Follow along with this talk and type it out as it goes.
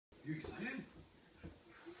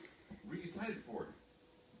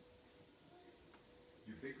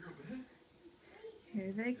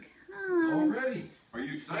Here they come. All ready. Are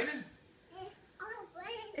you excited?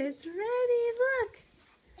 It's ready. Look.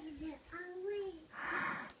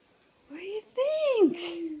 What do you think?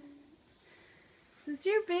 Is this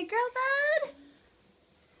your big girl bed?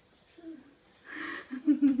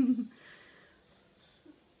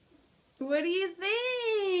 What do you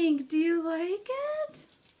think? Do you like it?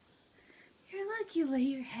 Here, look, you lay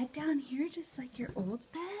your head down here just like your old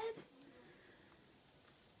bed.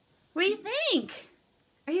 What do you think?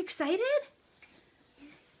 Are you excited?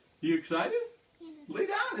 You excited? Lay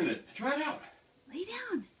down in it. Try it out. Lay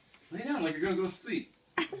down. Lay down like you're gonna go to sleep.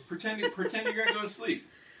 Pretend you're gonna go to sleep.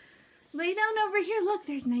 Lay down over here. Look,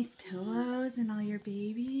 there's nice pillows and all your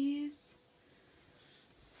babies.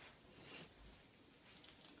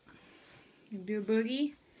 You do a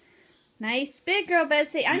boogie. Nice big girl bed.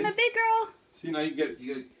 Say, I'm a big girl. See, now you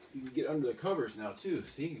can get under the covers now too.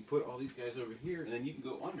 See, you can put all these guys over here, and then you can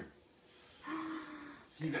go under.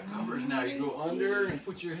 See, you got covers now. You go under and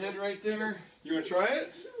put your head right there. You wanna try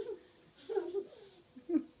it?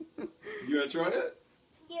 You wanna try it?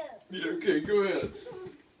 Yeah. Okay, go ahead.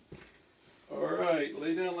 All right,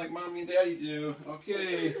 lay down like mommy and daddy do.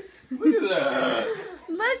 Okay, look at that.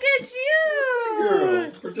 Look at you.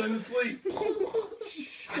 Girl, pretend to sleep.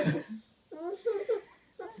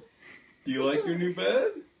 Do you like your new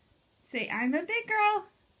bed? Say, I'm a big girl.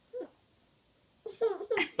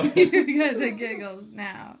 You got the giggles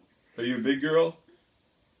now. Are you a big girl?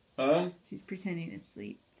 Huh? She's pretending to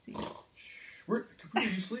sleep. See? Where are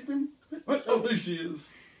you sleeping? What? Oh, there she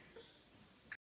is.